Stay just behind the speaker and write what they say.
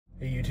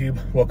Hey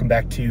YouTube, welcome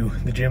back to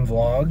the gym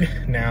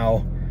vlog.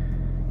 Now,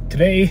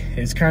 today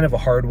is kind of a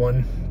hard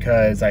one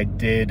because I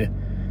did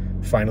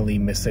finally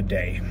miss a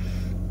day.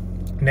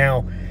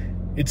 Now,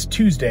 it's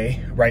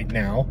Tuesday right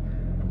now.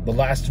 The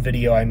last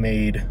video I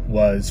made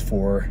was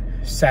for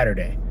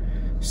Saturday.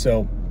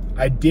 So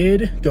I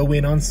did go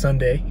in on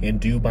Sunday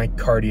and do my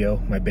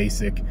cardio, my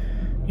basic,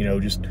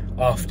 just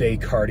off day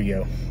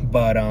cardio.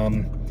 But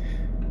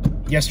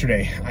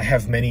yesterday I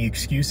have many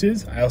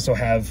excuses. I also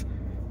have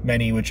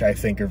many which I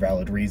think are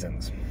valid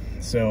reasons.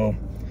 So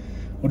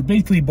what it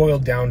basically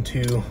boiled down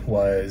to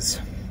was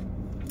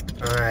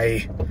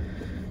I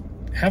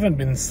haven't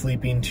been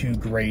sleeping too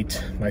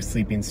great. My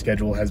sleeping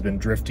schedule has been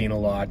drifting a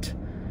lot.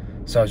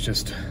 So I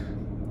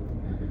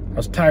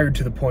was tired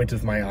to the point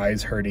of my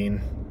eyes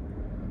hurting.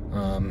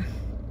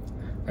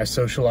 I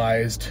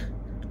socialized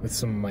with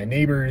some of my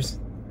neighbors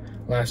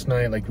last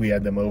night. Like, we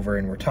had them over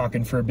and we're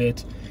talking for a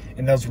bit.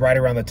 And that was right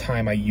around the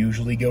time I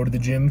usually go to the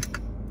gym.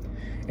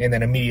 And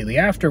then immediately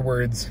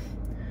afterwards,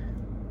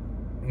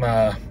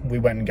 we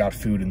went and got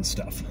food and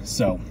stuff.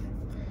 So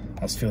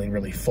I was feeling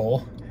really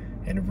full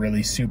and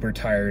really super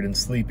tired and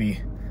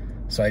sleepy.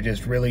 So I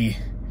just really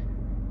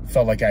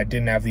felt like I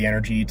didn't have the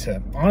energy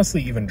to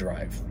honestly even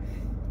drive.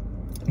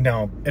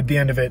 Now, at the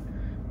end of it,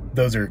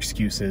 those are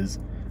excuses.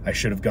 I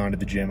should have gone to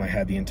the gym. I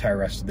had the entire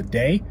rest of the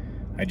day.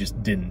 I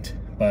just didn't.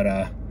 But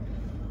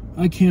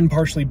I can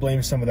partially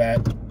blame some of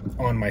that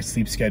on my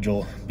sleep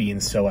schedule being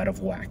so out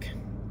of whack.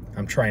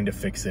 I'm trying to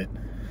fix it.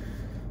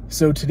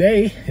 So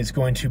today is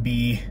going to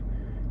be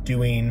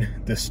doing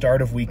the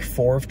start of week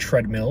 4 of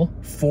Treadmill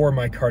for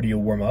my cardio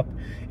warm-up,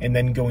 and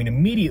then going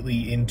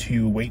immediately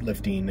into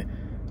weightlifting.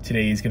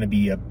 Today is going to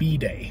be a B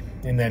day,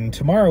 and then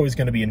tomorrow is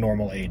going to be a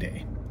normal A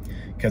day,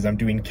 because I'm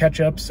doing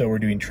catch-up, so we're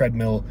doing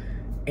treadmill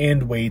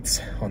and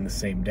weights on the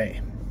same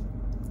day.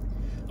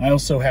 I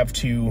also have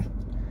to,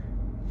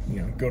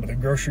 go to the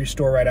grocery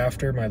store right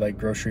after. My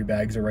grocery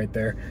bags are right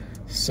there,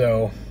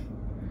 so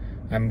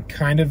I'm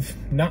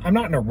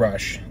not in a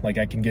rush. I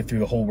can get through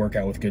the whole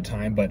workout with good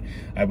time, but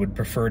I would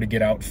prefer to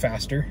get out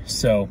faster.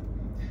 So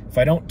if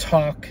I don't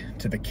talk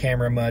to the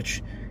camera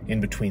much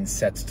in between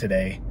sets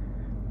today,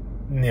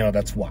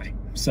 that's why.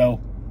 So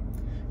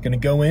gonna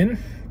go in,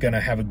 gonna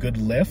have a good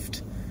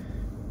lift.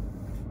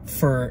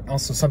 For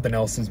also something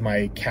else is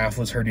my calf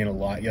was hurting a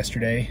lot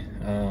yesterday.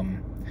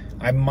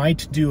 I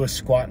might do a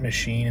squat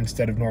machine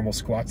instead of normal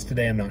squats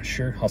today. I'm not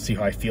sure. I'll see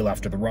how I feel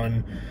after the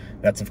run.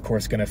 That's of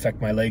course going to affect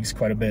my legs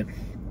quite a bit.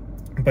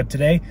 But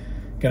today,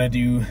 going to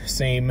do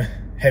same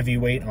heavy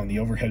weight on the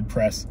overhead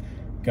press.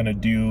 Going to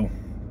do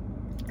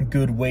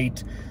good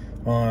weight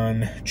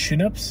on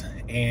chin-ups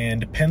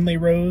and Pendlay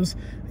rows.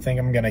 I think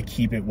I'm going to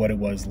keep it what it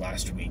was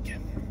last week.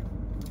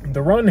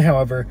 The run,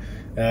 however,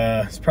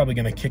 is probably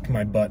going to kick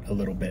my butt a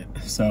little bit.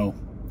 So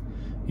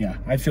yeah,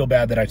 I feel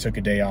bad that I took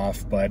a day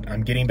off, but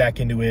I'm getting back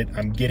into it.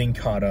 I'm getting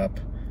caught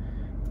up,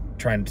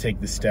 trying to take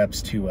the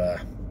steps to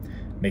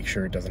make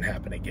sure it doesn't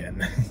happen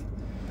again.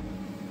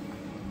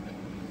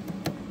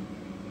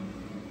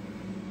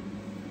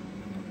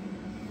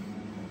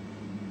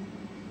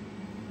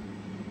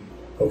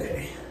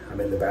 Okay,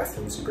 I'm in the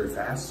bathroom super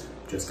fast.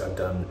 Just got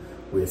done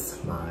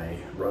with my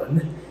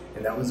run,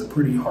 and that was a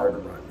pretty hard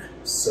run.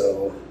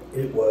 So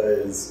it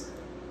was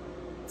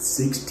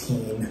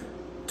 16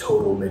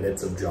 total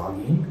minutes of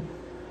jogging,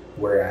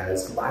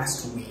 whereas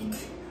last week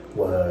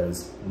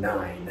was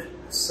 9.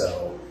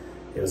 So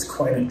it was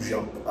quite a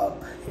jump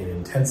up in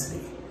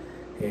intensity.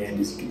 And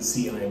as you can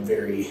see, I am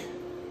very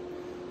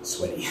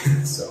sweaty.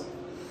 So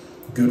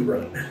good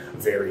run,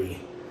 very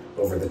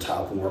over the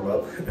top warm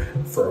up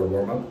for a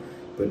warm up,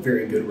 but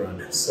very good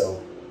run. So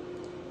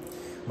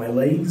my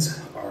legs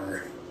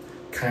are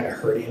kind of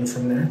hurting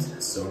from that.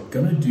 So I'm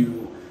gonna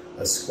do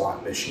a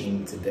squat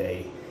machine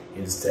today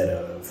instead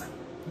of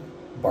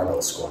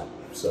barbell squat.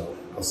 So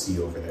I'll see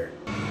you over there.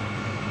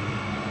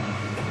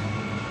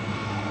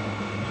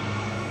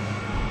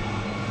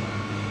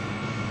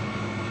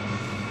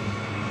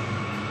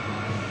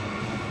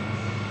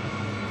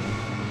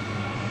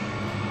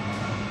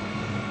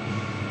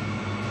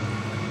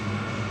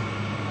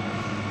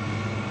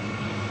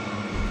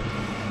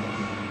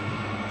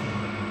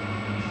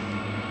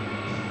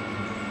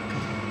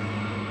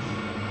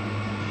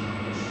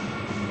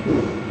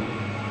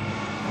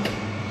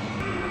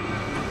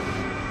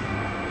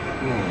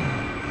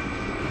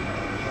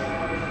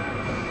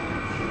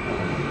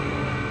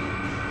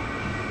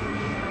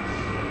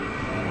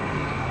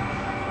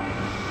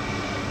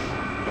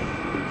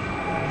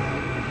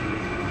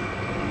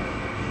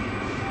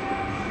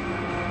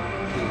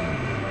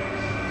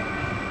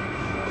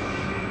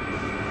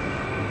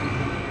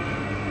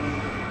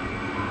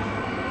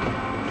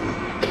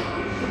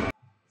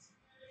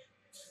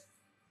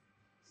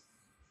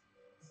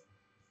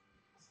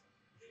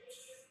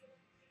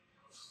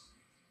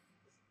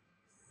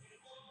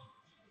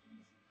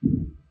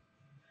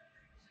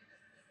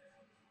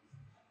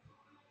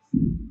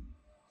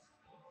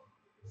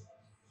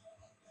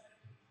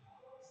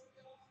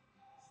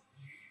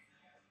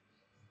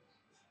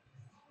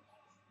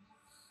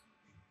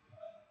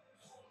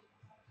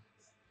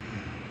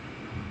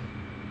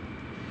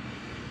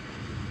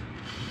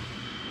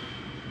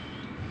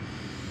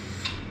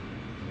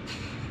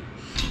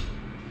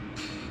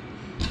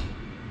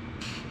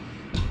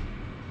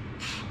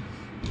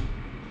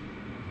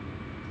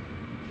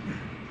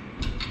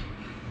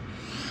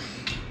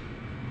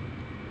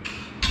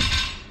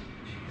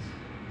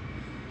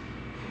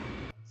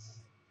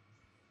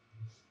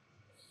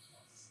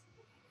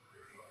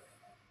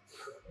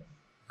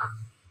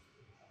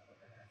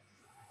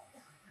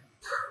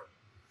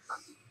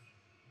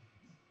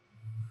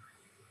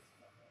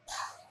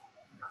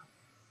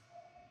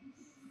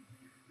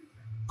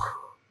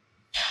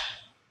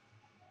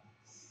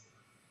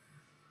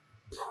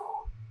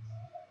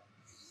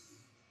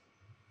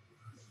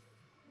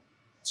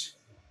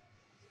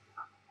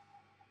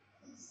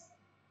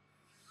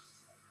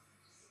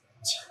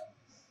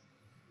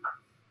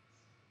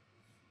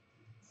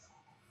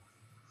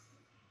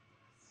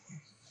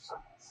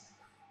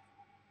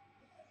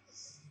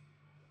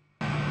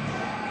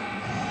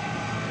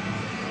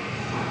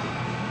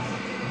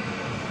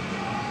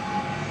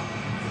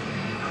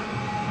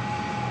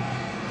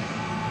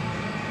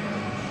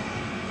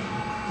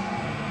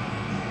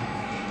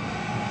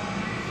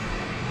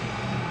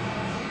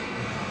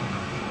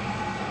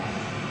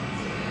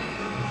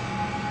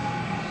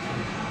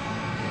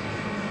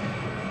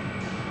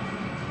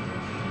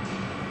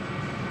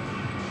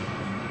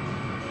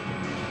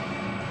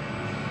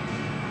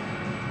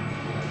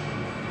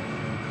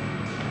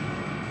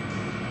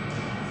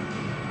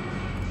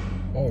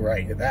 All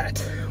right,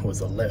 that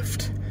was a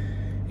lift.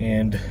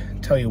 And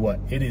tell you what,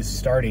 it is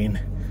starting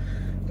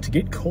to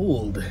get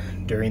cold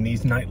during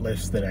these night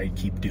lifts that I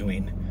keep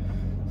doing.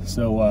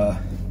 So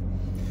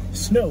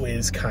snow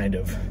is kind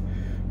of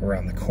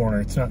around the corner.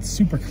 It's not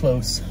super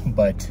close,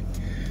 but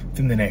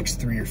within the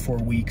next 3 or 4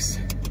 weeks,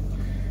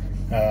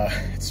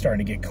 it's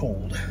starting to get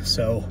cold.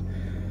 So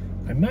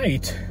I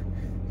might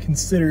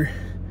consider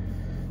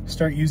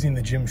start using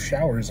the gym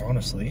showers,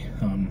 honestly.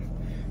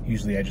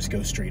 Usually I just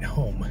go straight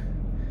home,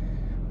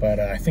 but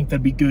I think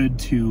that'd be good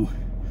to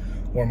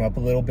warm up a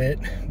little bit,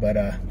 but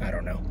I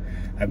don't know.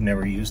 I've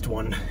never used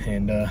one,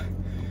 and a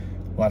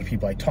lot of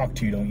people I talk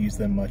to don't use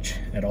them much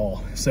at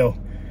all. So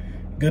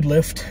good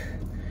lift,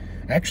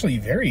 actually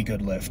very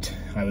good lift.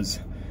 I was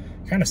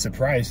kind of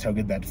surprised how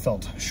good that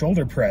felt.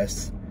 Shoulder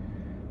press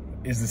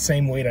is the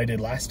same weight I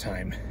did last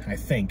time, I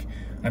think.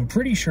 I'm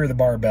pretty sure the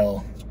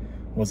barbell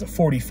was a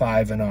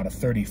 45 and not a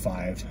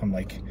 35. I'm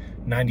like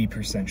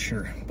 90%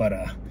 sure, but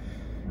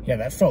yeah,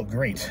 that felt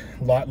great.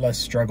 A lot less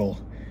struggle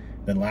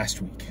than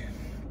last week.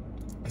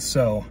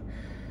 So,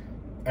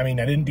 I mean,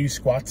 I didn't do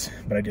squats,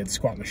 but I did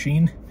squat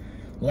machine.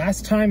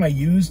 Last time I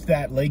used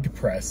that leg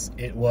press,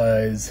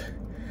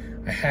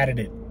 I had it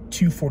at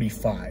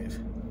 245,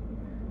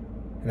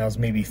 and that was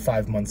maybe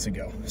 5 months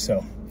ago.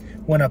 So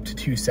went up to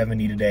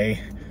 270 today.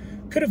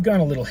 Could have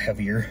gone a little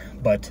heavier,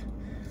 but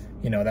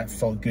you know, that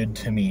felt good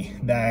to me.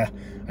 I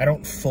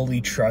don't fully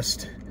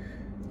trust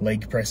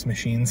leg press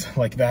machines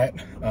like that,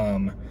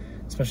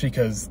 especially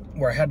because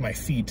where I had my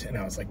feet and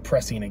I was like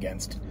pressing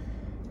against,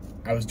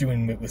 I was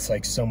doing it with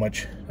like so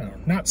much,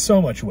 not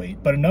so much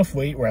weight, but enough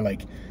weight where I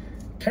like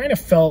kind of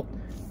felt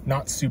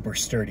not super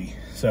sturdy.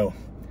 So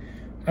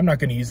I'm not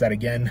going to use that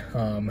again.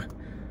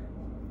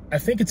 I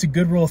think it's a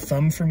good rule of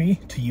thumb for me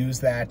to use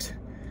that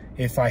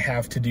if I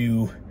have to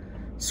do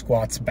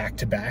squats back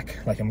to back.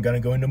 Like I'm going to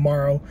go in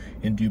tomorrow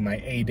and do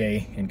my A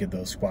day and get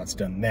those squats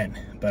done then.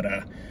 But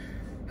I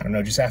don't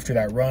know, just after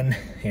that run,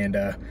 and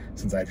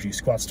since I have to do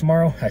squats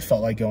tomorrow, I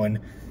felt like going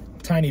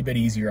a tiny bit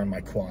easier on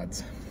my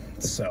quads.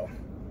 So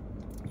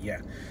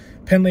yeah,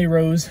 Pendlay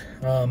rows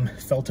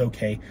felt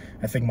okay.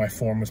 I think my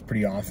form was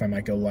pretty off. I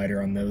might go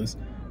lighter on those.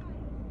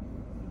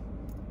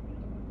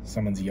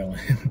 Someone's yelling.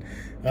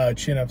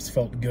 Chin-ups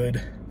felt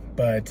good,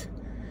 but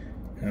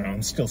I don't know,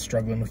 I'm still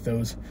struggling with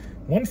those.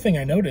 One thing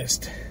I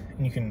noticed,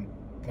 and you can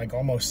like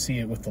almost see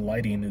it with the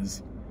lighting,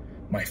 is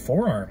my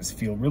forearms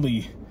feel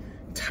really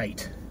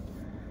tight,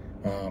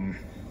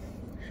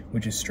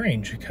 which is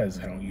strange because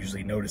I don't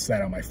usually notice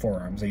that on my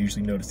forearms. I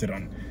usually notice it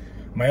on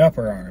my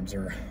upper arms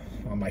or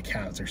on my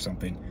calves or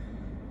something.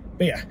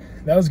 But yeah,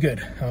 that was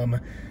good.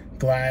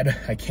 Glad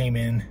I came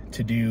in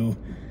to do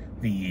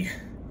the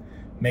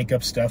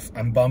makeup stuff.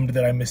 I'm bummed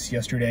that I missed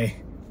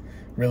yesterday.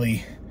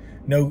 Really,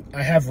 no,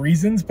 I have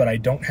reasons, but I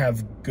don't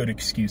have good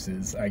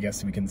excuses, I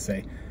guess we can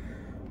say.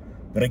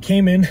 But I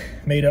came in,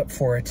 made up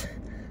for it,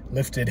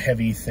 lifted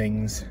heavy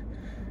things,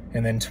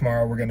 and then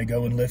tomorrow we're gonna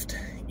go and lift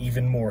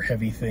even more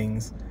heavy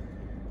things.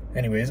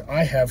 Anyways,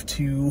 I have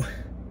to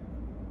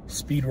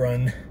speed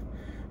run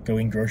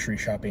going grocery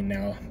shopping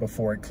now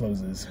before it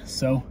closes.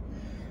 So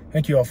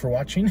thank you all for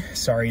watching.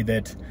 Sorry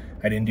that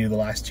I didn't do the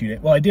last 2 days.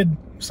 Well, I did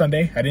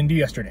Sunday, I didn't do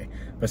yesterday,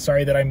 but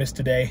sorry that I missed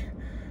today.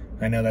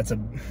 I know that's a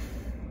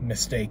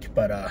mistake,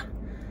 but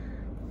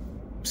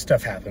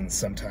stuff happens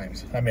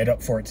sometimes. I made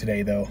up for it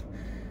today though.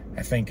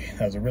 I think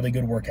that was a really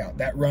good workout.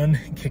 That run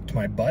kicked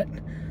my butt.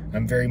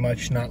 I'm very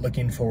much not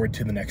looking forward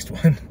to the next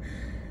one.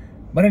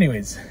 But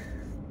anyways,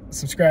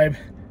 subscribe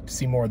to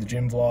see more of the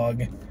gym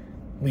vlog.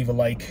 Leave a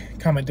like,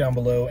 comment down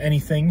below,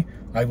 anything.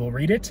 I will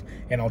read it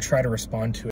and I'll try to respond to it.